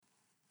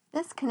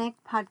This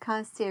Connect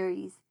podcast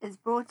series is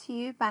brought to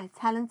you by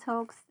Talent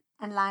Talks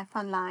and Life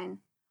Online.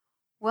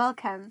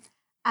 Welcome.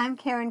 I'm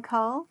Karen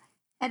Cole,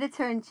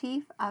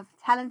 Editor-in-Chief of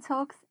Talent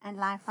Talks and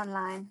Life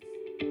Online.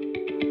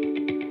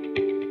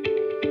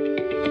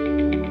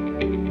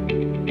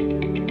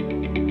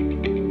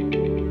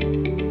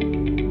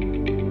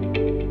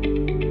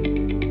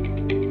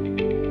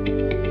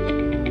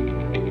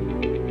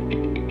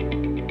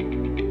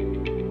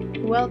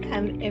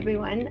 Welcome,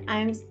 everyone.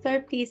 I'm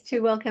so pleased to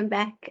welcome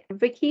back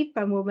Ricky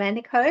from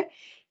Womanico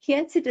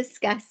here to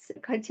discuss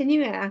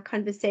continuing our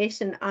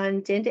conversation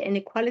on gender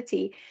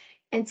inequality,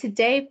 and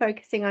today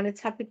focusing on a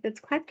topic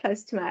that's quite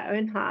close to my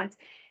own heart,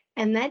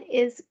 and that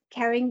is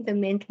carrying the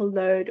mental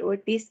load, or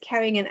at least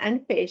carrying an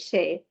unfair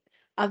share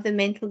of the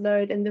mental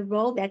load and the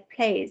role that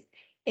plays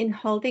in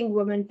holding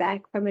women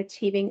back from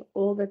achieving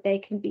all that they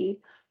can be.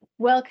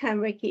 Welcome,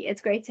 Ricky.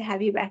 It's great to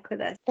have you back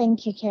with us.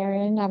 Thank you,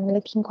 Karen. I'm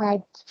looking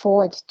quite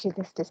forward to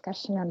this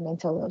discussion on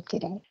mental load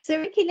today. So,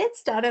 Ricky,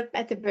 let's start off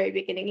at the very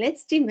beginning.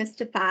 Let's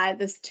demystify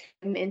this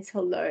term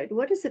mental load.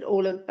 What is it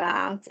all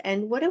about,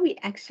 and what are we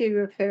actually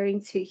referring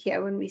to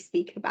here when we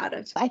speak about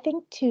it? I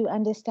think to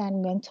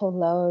understand mental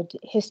load,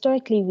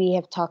 historically, we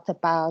have talked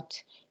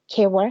about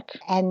care work.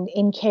 And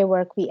in care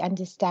work, we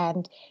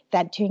understand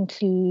that to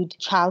include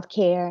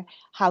childcare,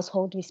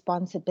 household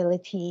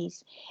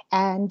responsibilities.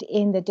 And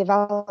in the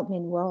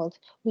development world,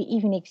 we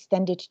even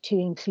extend it to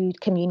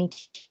include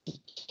community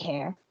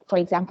care. For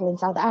example, in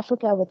South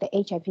Africa with the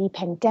HIV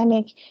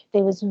pandemic,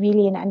 there was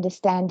really an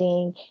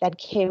understanding that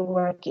care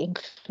work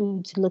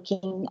includes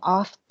looking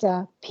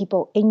after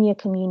people in your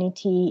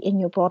community, in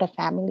your broader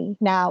family.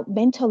 Now,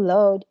 mental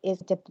load is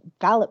the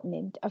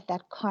development of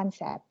that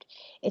concept.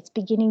 It's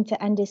beginning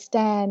to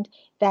understand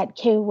that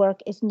care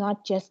work is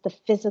not just the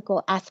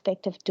physical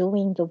aspect of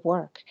doing the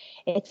work.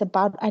 It's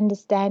about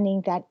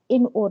understanding that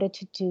in order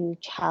to do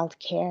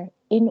childcare,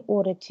 in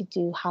order to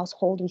do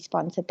household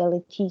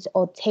responsibilities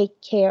or take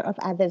care of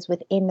others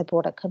within the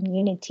broader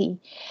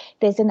community,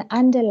 there's an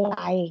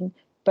underlying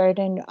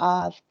burden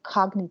of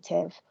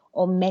cognitive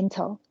or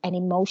mental and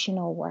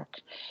emotional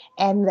work.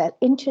 And the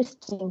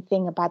interesting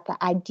thing about the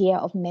idea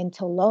of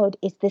mental load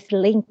is this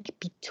link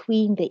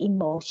between the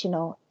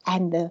emotional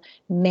and the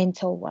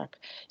mental work.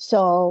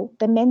 So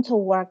the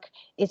mental work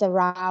is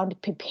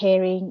around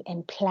preparing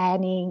and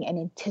planning and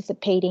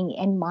anticipating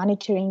and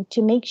monitoring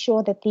to make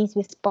sure that these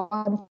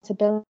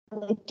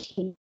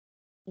responsibilities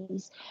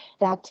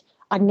that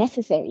are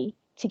necessary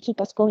to keep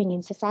us going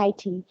in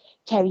society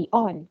carry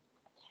on.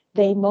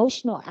 The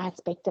emotional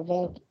aspect of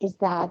it is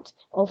that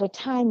over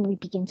time we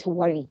begin to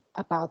worry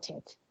about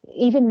it,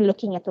 even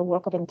looking at the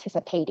work of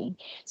anticipating.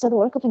 So the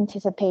work of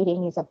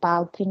anticipating is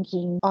about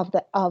thinking of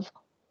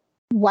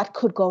what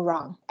could go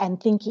wrong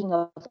and thinking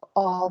of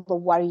all the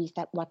worries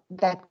that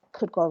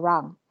could go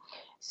wrong.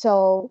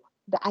 So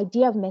the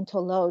idea of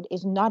mental load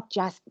is not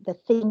just the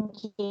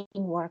thinking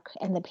work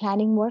and the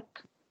planning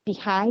work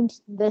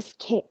behind this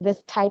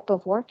type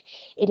of work.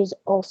 It is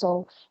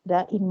also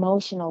the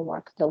emotional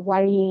work, the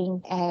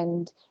worrying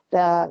and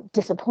the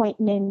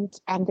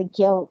disappointment and the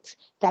guilt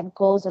that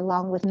goes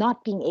along with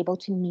not being able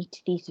to meet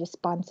these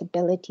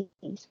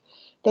responsibilities.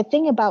 The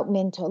thing about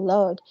mental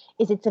load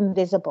is it's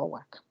invisible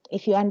work.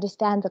 If you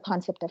understand the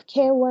concept of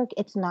care work,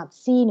 it's not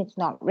seen, it's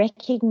not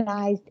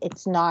recognized,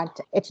 it's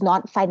not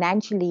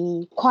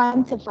financially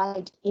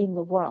quantified in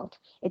the world.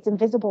 It's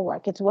invisible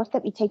work. It's work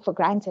that we take for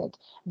granted.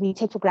 We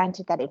take for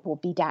granted that it will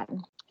be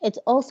done. It's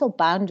also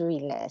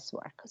boundaryless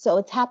work. So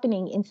it's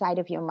happening inside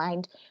of your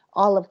mind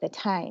all of the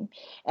time.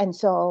 And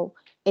so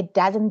it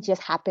doesn't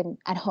just happen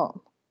at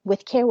home.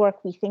 With care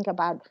work, we think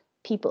about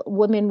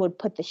women would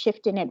put the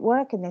shift in at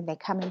work and then they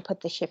come and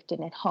put the shift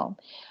in at home.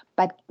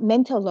 But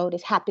mental load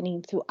is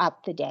happening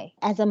throughout the day.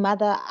 As a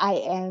mother,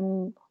 I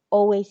am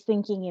always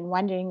thinking and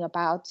wondering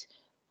about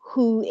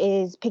who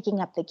is picking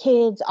up the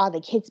kids. Are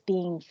the kids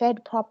being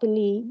fed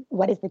properly?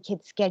 What is the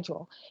kids'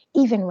 schedule?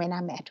 Even when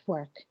I'm at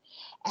work.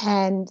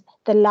 And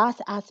the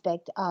last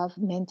aspect of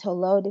mental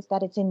load is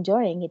that it's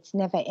enduring. It's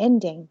never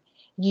ending.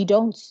 You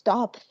don't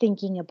stop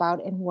thinking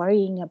about and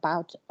worrying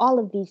about all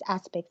of these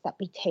aspects that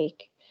we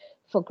take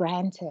for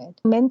granted.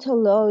 Mental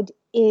load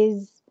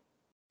is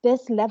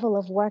this level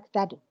of work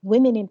that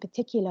women in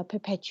particular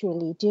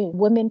perpetually do.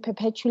 Women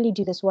perpetually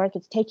do this work.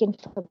 It's taken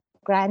for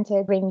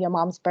granted. Bring your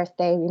mom's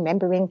birthday,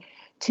 remembering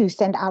to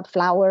send out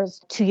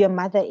flowers to your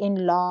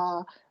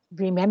mother-in-law,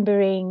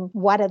 remembering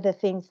what are the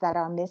things that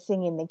are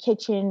missing in the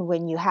kitchen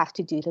when you have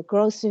to do the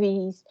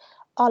groceries.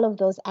 All of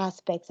those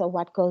aspects are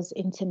what goes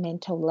into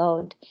mental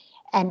load,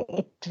 and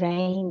it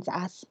drains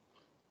us.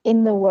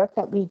 In the work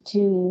that we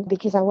do,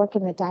 because I work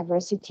in the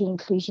diversity,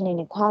 inclusion, and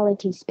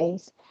equality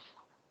space,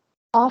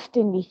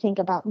 often we think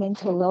about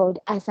mental load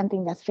as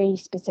something that's very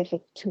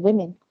specific to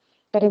women.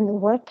 But in the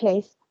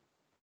workplace,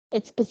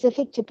 it's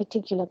specific to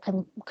particular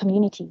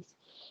communities.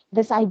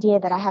 This idea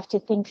that I have to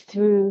think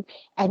through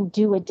and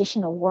do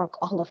additional work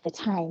all of the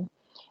time.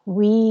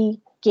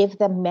 We give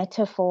the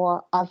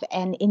metaphor of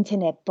an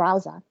internet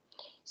browser.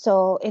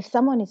 So if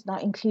someone is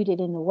not included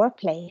in the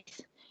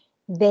workplace,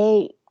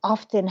 they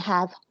often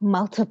have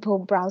multiple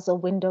browser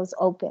windows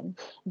open.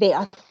 They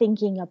are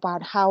thinking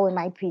about, how am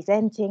I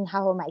presenting?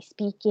 How am I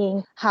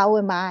speaking? How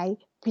am I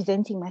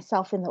presenting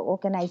myself in the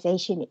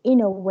organization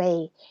in a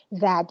way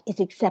that is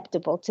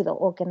acceptable to the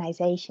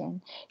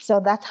organization?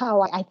 So that's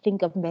how I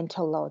think of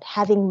mental load,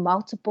 having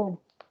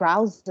multiple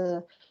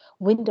browser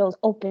windows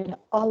open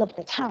all of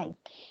the time.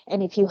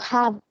 And if you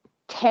have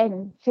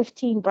 10,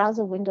 15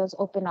 browser windows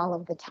open all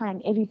of the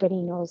time,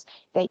 everybody knows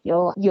that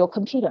your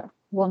computer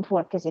won't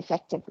work as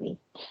effectively.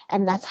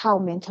 And that's how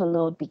mental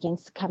load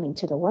begins to come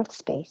into the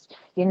workspace.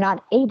 You're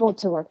not able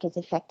to work as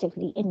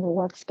effectively in the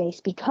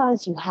workspace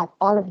because you have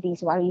all of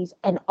these worries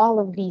and all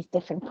of these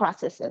different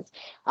processes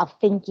of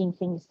thinking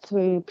things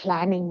through,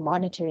 planning,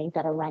 monitoring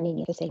that are running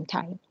at the same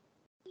time.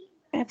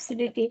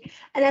 Absolutely.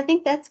 And I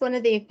think that's one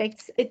of the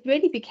effects. It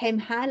really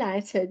became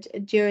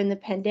highlighted during the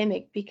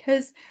pandemic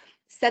because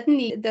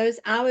suddenly those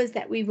hours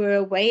that we were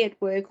away at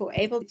work or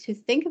able to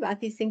think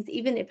about these things,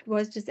 even if it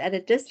was just at a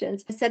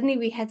distance, suddenly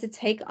we had to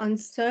take on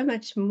so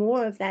much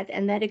more of that.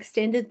 And that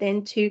extended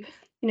then to,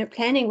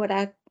 planning what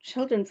our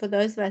children, for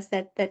those of us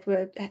that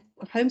were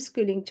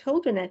homeschooling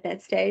children at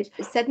that stage,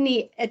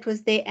 suddenly it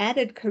was their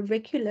added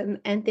curriculum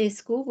and their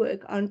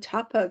schoolwork on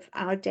top of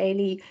our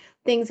daily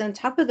things, on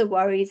top of the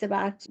worries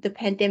about the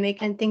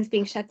pandemic and things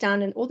being shut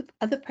down and all the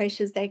other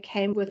pressures that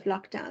came with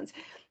lockdowns.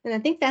 And I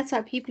think that's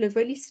why people have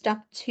really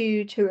stopped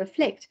to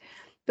reflect.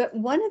 But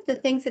one of the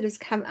things that has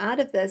come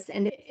out of this,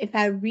 and if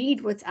I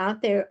read what's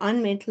out there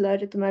on mental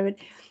load at the moment,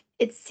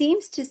 it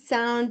seems to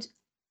sound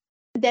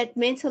that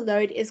mental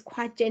load is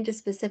quite gender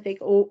specific,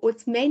 or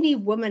it's mainly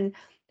women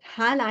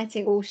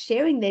highlighting or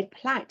sharing their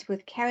plight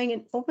with carrying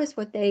an almost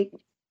what they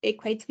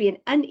equate to be an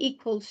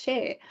unequal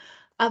share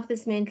of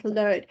this mental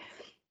load.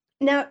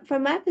 Now,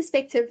 from my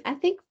perspective, I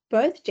think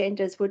both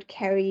genders would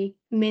carry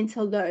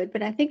mental load,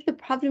 but I think the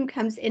problem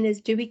comes in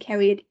is, do we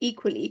carry it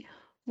equally?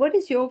 What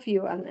is your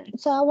view on that?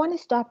 So I want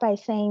to start by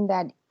saying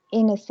that,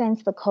 in a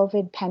sense, the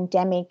COVID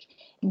pandemic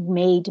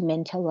made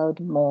mental load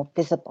more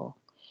visible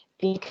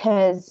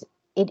because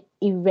it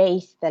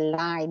erased the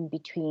line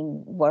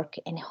between work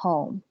and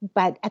home.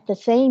 But at the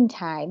same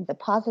time, the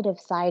positive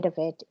side of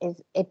it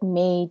is it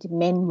made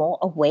men more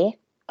aware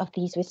of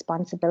these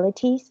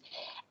responsibilities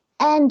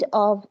and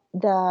of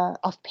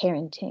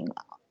parenting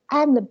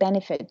and the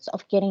benefits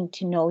of getting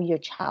to know your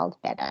child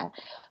better.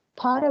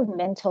 Part of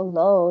mental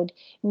load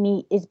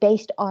is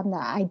based on the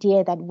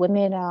idea that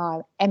women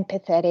are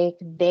empathetic.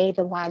 They're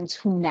the ones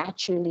who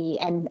naturally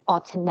and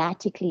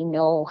automatically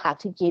know how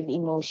to give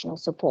emotional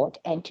support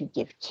and to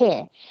give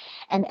care.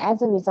 And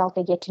as a result,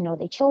 they get to know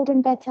their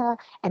children better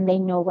and they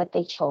know what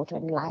their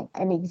children like.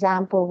 An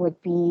example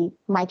would be,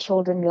 my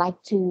children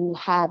like to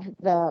have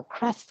the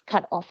crust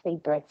cut off their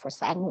bread for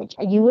sandwich.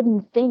 You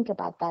wouldn't think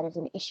about that as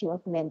an issue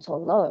of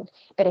mental load.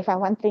 But if I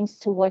want things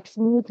to work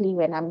smoothly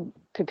when I'm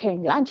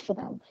preparing lunch for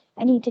them,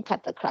 I need to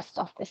cut the crust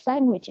off the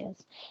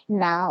sandwiches.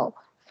 Now,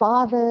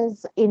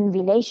 fathers in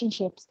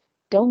relationships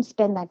don't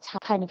spend that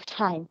kind of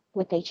time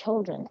with their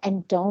children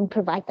and don't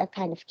provide that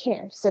kind of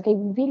care. So they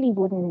really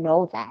wouldn't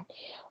know that.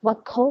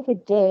 What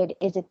COVID did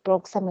is it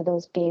broke some of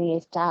those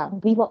barriers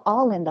down. We were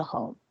all in the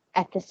home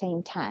at the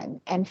same time,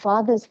 and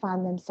fathers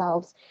found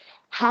themselves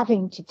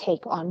having to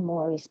take on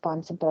more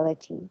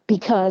responsibility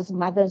because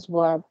mothers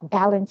were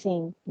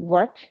balancing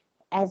work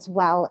as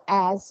well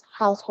as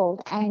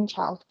household and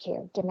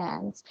childcare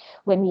demands.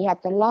 When we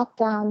had the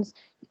lockdowns,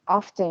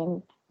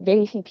 often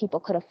very few people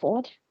could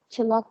afford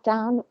to lock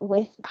down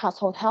with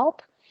household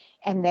help.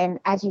 And then,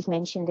 as you've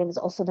mentioned, there was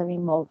also the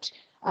remote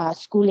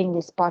schooling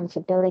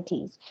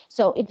responsibilities.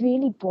 So it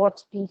really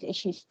brought these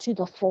issues to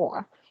the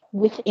fore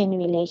within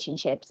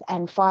relationships,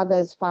 and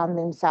fathers found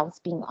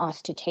themselves being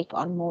asked to take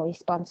on more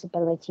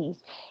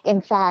responsibilities. In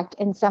fact,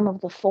 in some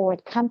of the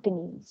forward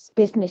companies,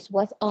 business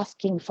was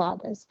asking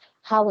fathers,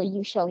 how are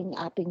you showing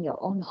up in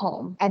your own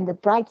home? And the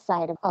bright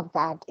side of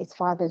that is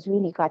fathers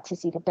really got to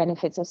see the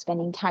benefits of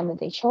spending time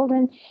with their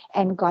children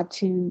and got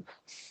to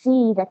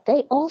see that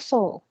they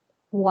also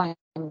want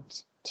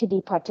to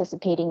be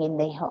participating in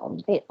their home.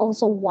 They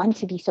also want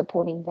to be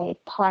supporting their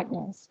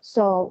partners.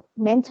 So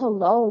mental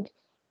load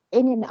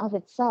in and of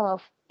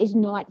itself is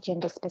not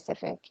gender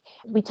specific.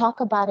 We talk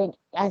about it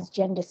as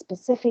gender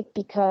specific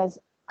because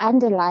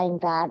underlying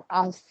that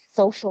are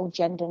social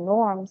gender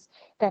norms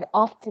that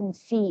often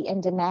see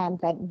and demand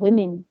that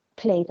women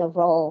play the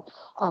role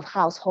of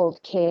household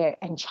care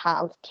and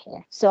child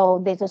care.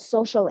 So there's a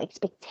social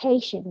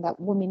expectation that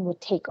women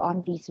would take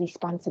on these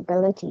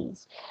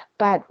responsibilities.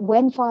 But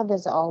when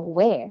fathers are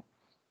aware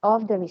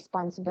of the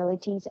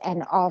responsibilities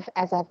and of,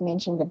 as I've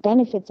mentioned, the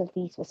benefits of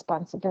these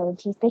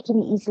responsibilities, they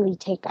can easily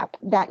take up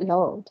that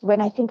load.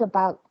 When I think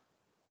about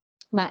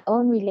my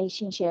own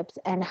relationships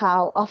and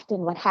how often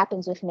what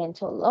happens with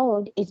mental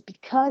load is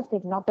because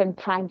they've not been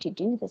primed to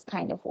do this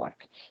kind of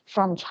work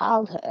from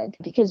childhood,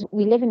 because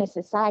we live in a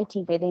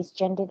society where there's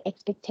gendered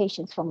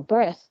expectations from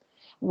birth,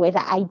 where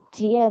the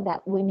idea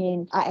that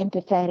women are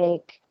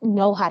empathetic,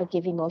 know how to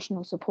give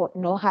emotional support,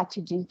 know how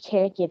to do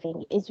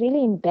caregiving is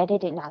really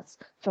embedded in us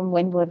from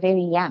when we're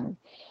very young.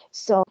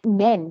 So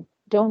men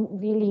don't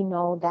really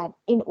know that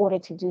in order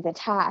to do the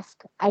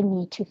task, I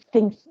need to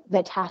think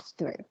the task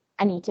through.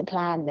 I need to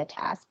plan the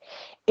task.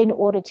 In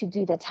order to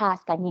do the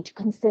task, I need to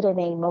consider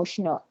the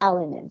emotional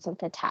elements of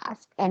the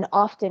task. And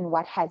often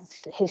what has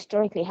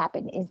historically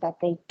happened is that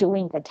they're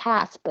doing the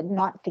task, but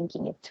not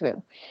thinking it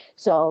through.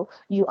 So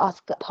you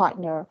ask a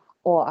partner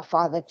or a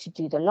father to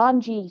do the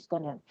laundry, he's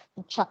going to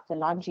chuck the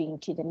laundry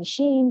into the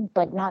machine,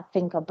 but not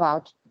think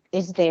about,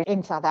 is there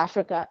in South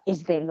Africa,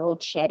 is there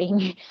load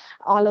shedding?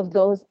 All of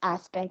those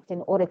aspects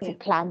in order to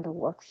plan the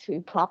work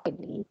through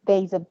properly.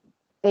 There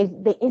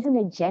isn't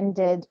a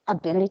gendered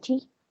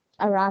ability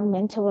around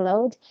mental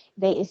load.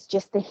 There is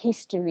just the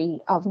history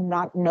of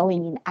not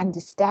knowing and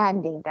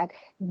understanding that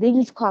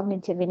these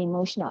cognitive and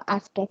emotional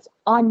aspects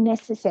are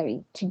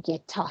necessary to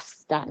get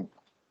tasks done.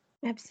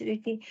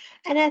 Absolutely.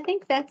 And I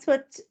think that's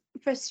what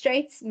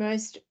frustrates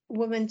most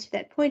women to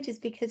that point, is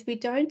because we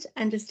don't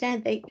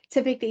understand. They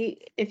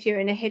typically, if you're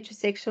in a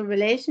heterosexual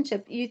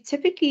relationship, you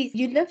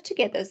live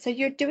together. So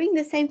you're doing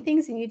the same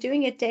things and you're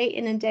doing it day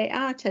in and day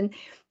out. And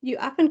you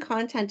often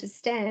can't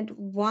understand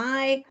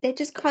why they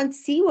just can't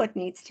see what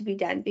needs to be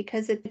done,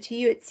 because to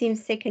you it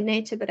seems second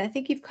nature. But I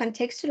think you've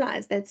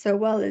contextualized that so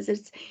well, it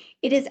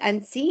is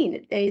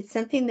unseen. It's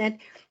something that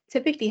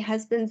typically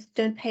husbands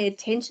don't pay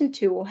attention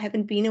to or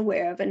haven't been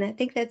aware of. And I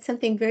think that's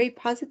something very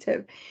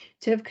positive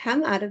to have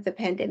come out of the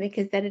pandemic,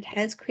 is that it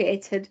has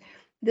created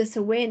this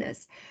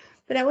awareness.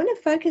 But I want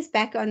to focus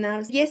back on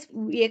now. Yes,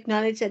 we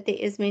acknowledge that there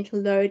is mental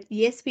load.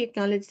 Yes, we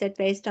acknowledge that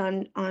based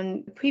on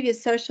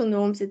previous social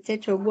norms,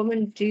 etc.,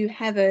 women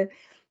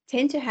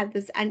tend to have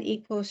this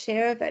unequal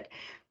share of it.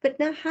 But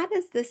now, how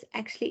does this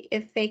actually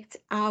affect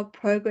our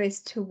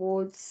progress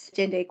towards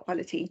gender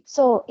equality?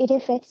 So it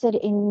affects it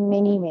in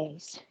many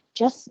ways.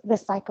 Just the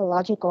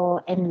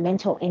psychological and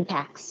mental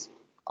impacts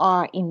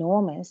are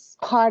enormous.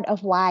 Part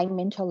of why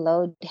mental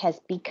load has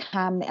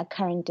become a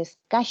current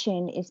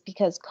discussion is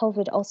because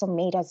COVID also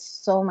made us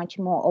so much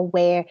more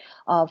aware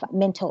of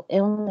mental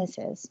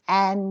illnesses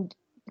and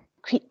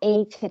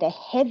created a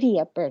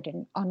heavier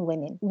burden on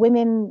women.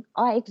 Women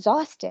are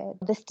exhausted.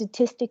 The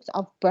statistics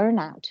of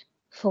burnout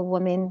for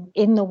women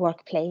in the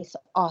workplace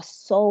are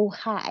so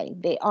high.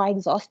 They are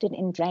exhausted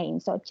and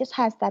drained. So it just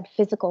has that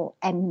physical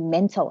and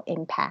mental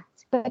impact.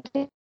 But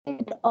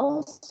it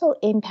also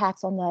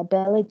impacts on the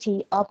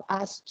ability of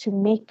us to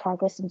make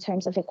progress in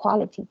terms of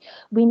equality.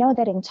 We know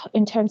that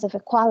in terms of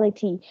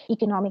equality,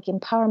 economic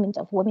empowerment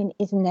of women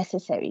is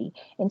necessary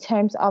in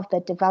terms of the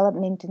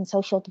development and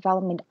social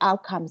development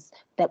outcomes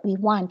that we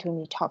want when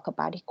we talk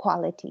about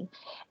equality.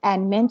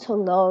 And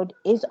mental load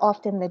is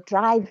often the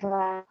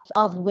driver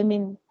of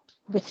women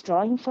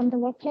withdrawing from the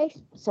workplace.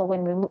 So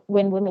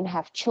when women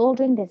have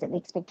children, there's an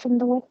expectation from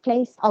the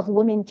workplace of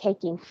women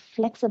taking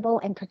flexible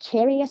and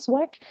precarious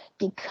work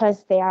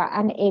because they are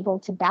unable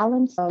to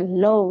balance the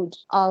load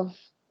of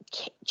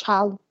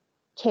child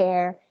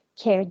care,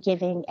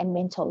 caregiving, and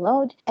mental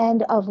load,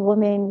 and of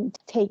women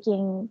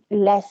taking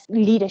less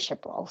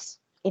leadership roles,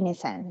 in a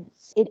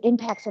sense. It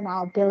impacts on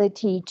our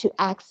ability to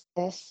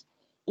access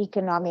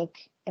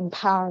economic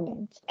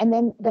empowerment. And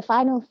then the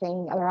final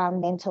thing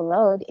around mental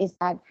load is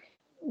that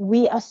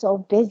we are so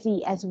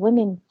busy as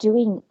women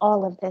doing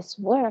all of this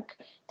work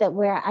that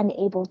we're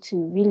unable to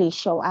really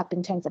show up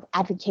in terms of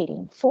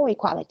advocating for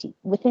equality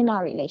within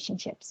our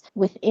relationships,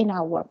 within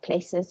our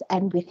workplaces,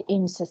 and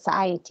within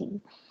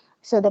society.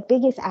 So the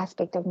biggest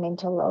aspect of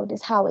mental load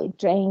is how it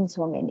drains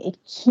women. It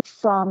keeps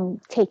from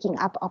taking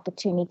up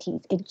opportunities.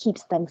 It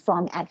keeps them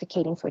from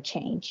advocating for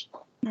change.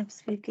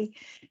 Absolutely.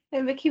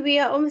 And Vicky, we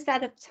are almost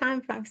out of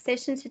time for our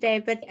session today,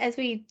 but as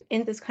we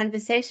end this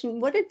conversation,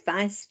 what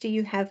advice do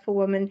you have for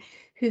women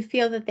who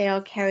feel that they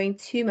are carrying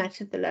too much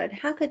of the load?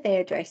 How could they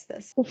address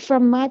this?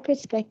 From my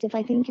perspective,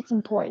 I think it's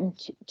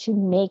important to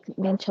make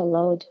mental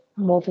load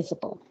more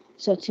visible.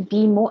 So to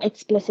be more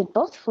explicit,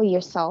 both for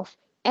yourself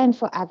and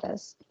for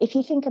others. If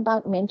you think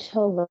about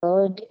mental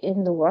load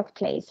in the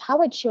workplace,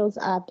 how it shows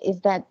up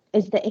is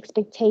the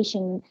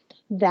expectation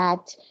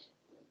that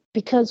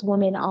because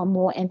women are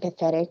more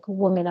empathetic,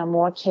 women are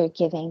more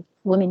caregiving,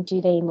 women do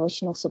the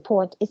emotional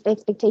support, it's the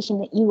expectation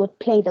that you would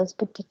play those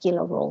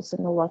particular roles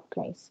in the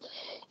workplace.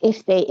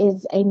 If there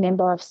is a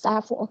member of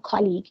staff or a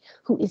colleague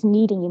who is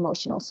needing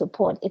emotional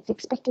support, it's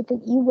expected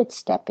that you would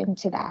step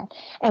into that.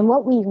 And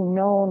what we've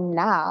known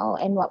now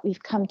and what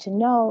we've come to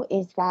know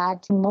is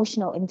that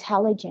emotional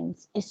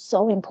intelligence is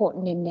so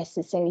important and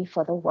necessary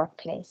for the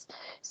workplace.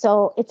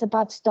 So it's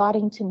about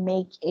starting to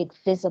make it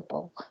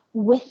visible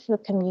with the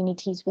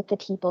communities, with the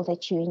people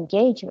that you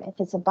engage with.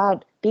 It's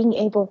about being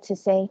able to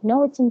say,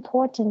 no, it's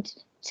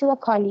important to a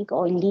colleague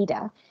or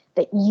leader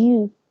that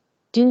you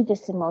do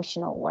this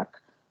emotional work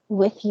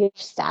with your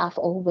staff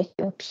or with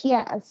your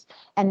peers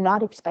and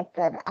not expect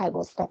that I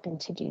will step in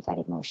to do that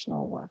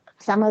emotional work.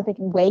 Some of the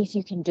ways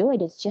you can do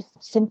it is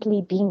just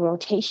simply being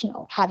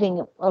rotational,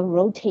 having a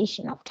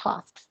rotation of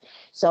tasks.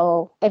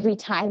 So every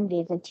time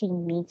there's a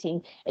team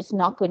meeting, it's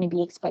not going to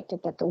be expected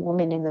that the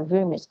woman in the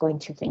room is going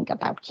to think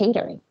about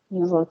catering.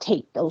 You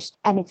rotate those.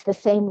 And it's the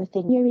same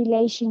within your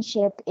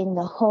relationship, in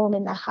the home,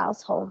 in the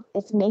household.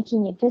 It's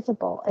making it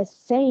visible. It's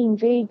saying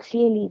very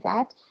clearly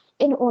that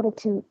in order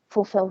to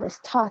fulfill this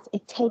task,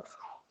 it takes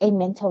a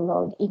mental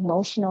load,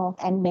 emotional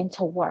and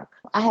mental work.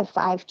 I have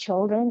 5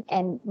 children,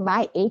 and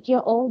my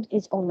 8-year-old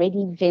is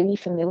already very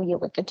familiar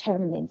with the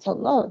term mental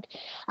load.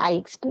 I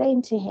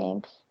explained to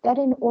him that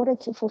in order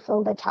to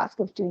fulfill the task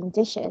of doing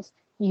dishes,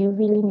 you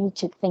really need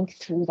to think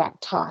through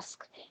that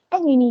task.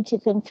 And you need to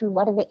think through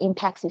what are the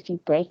impacts if you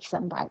break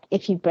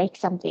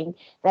something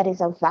that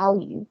is of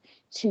value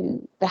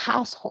to the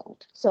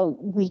household. So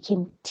we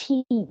can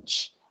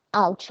teach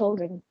our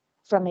children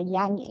from a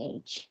young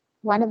age.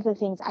 One of the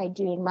things I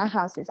do in my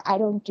house is I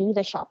don't do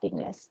the shopping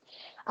list.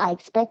 I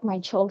expect my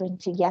children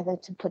together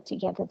to put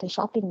together the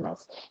shopping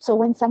list. So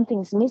when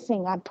something's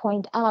missing, I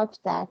point out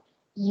that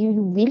you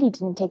really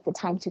didn't take the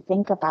time to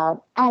think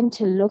about and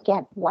to look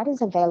at what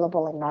is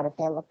available and not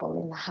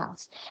available in the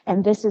house.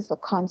 And this is the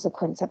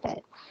consequence of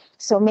it.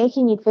 So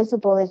making it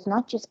visible is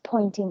not just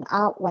pointing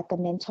out what the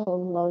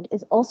mental load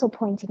is, also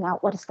pointing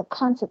out what is the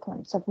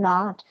consequence of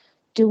not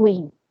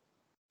doing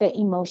the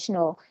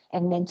emotional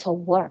and mental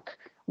work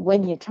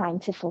when you're trying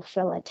to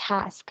fulfill a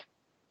task.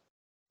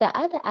 The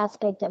other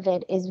aspect of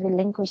it is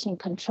relinquishing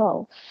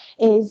control,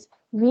 is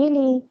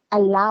really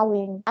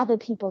allowing other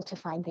people to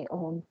find their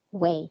own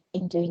way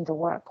in doing the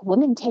work.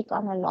 Women take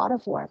on a lot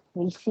of work.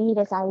 We see it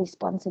as our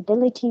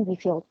responsibility. We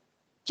feel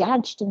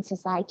judged in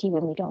society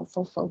when we don't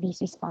fulfill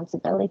these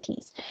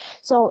responsibilities.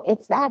 So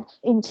it's that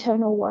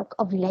internal work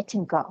of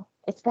letting go.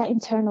 It's that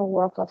internal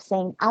work of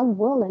saying, I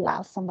will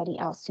allow somebody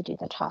else to do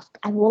the task.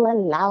 I will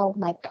allow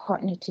my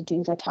partner to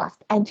do the task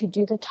and to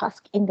do the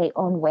task in their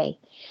own way.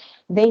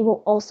 They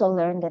will also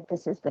learn that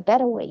this is the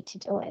better way to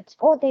do it,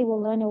 or they will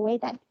learn a way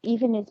that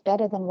even is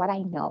better than what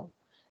I know.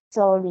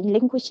 So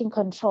relinquishing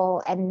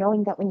control and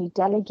knowing that when you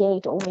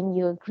delegate or when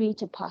you agree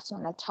to pass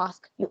on a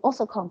task, you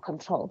also can't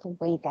control the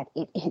way that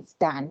it is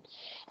done.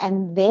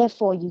 And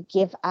therefore, you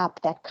give up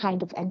that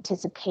kind of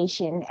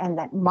anticipation and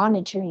that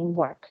monitoring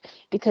work.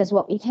 Because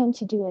what we tend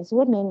to do as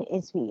women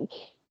is we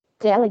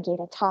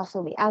delegate a task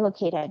or we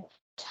allocate a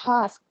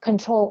task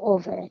control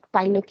over it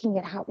by looking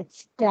at how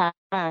it's done.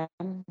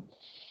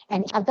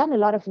 And I've done a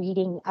lot of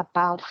reading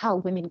about how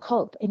women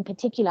cope, in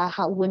particular,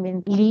 how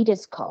women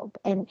leaders cope.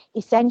 And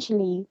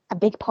essentially, a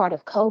big part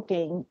of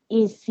coping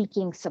is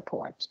seeking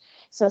support.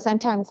 So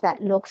sometimes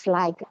that looks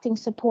like getting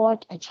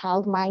support, a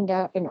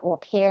childminder, an au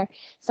pair.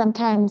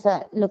 Sometimes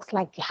it looks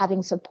like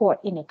having support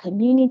in a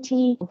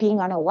community, being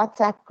on a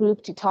WhatsApp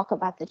group to talk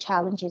about the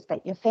challenges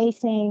that you're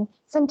facing.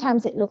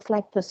 Sometimes it looks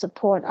like the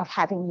support of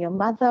having your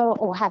mother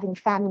or having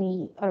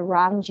family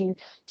around you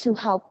to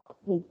help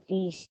with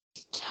these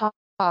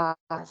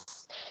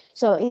tasks.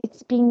 So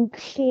it's being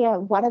clear,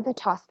 what are the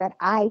tasks that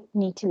I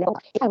need to let go?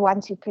 If I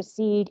want to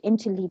proceed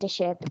into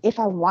leadership, if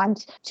I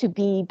want to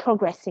be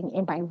progressing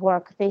in my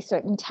work, there's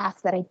certain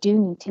tasks that I do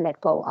need to let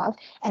go of.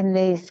 And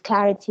there's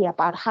clarity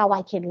about how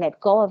I can let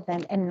go of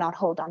them and not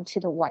hold on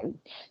to the worry.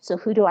 So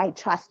who do I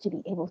trust to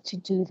be able to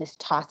do this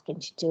task and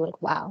to do it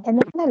well? And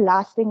then the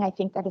last thing I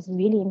think that is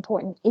really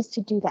important is to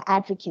do the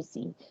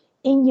advocacy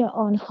in your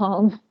own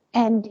home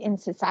and in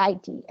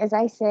society. As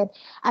I said,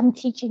 I'm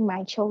teaching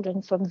my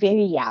children from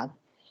very young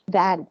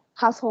that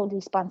household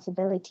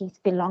responsibilities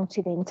belong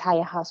to the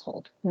entire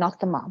household,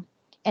 not the mom.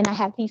 And I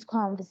have these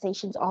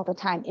conversations all the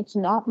time. It's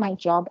not my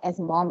job as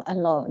mom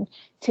alone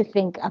to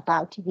think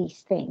about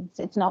these things.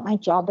 It's not my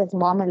job as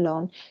mom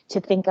alone to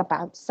think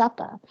about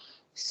supper.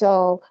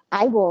 So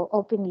I will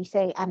openly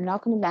say, I'm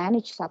not going to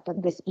manage supper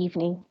this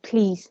evening.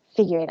 Please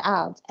figure it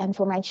out. And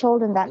for my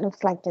children, that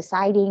looks like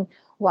deciding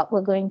what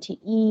we're going to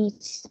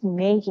eat,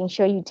 making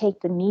sure you take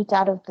the meat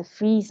out of the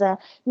freezer,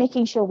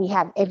 making sure we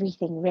have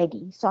everything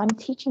ready. So I'm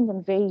teaching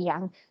them very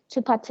young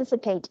to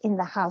participate in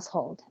the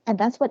household. And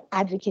that's what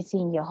advocacy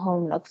in your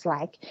home looks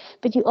like.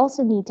 But you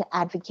also need to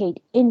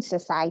advocate in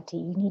society.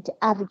 You need to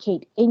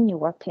advocate in your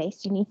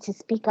workplace. You need to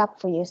speak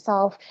up for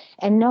yourself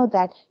and know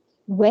that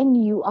when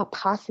you are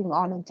passing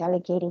on and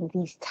delegating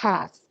these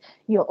tasks,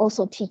 you're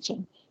also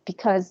teaching,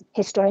 because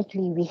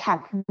historically we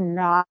have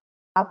not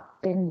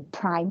been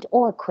primed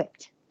or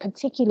equipped,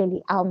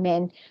 particularly our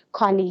men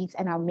colleagues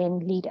and our men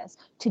leaders,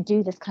 to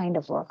do this kind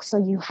of work.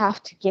 So you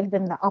have to give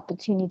them the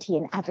opportunity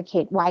and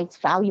advocate why it's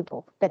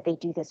valuable that they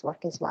do this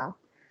work as well.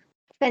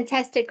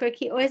 Fantastic,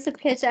 Ricky. Always a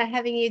pleasure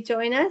having you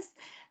join us.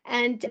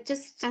 And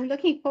I'm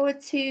looking forward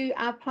to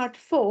our part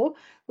 4,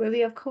 where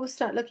we, of course,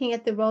 start looking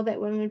at the role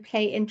that women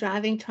play in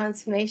driving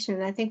transformation.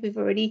 And I think we've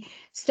already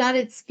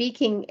started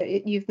speaking.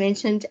 You've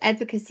mentioned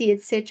advocacy,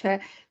 etc.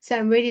 So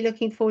I'm really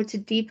looking forward to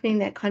deepening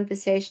that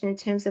conversation in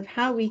terms of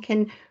how we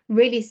can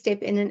really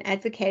step in and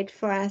advocate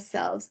for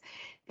ourselves.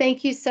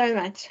 Thank you so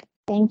much.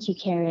 Thank you,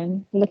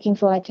 Karen. Looking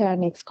forward to our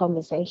next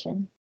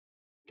conversation.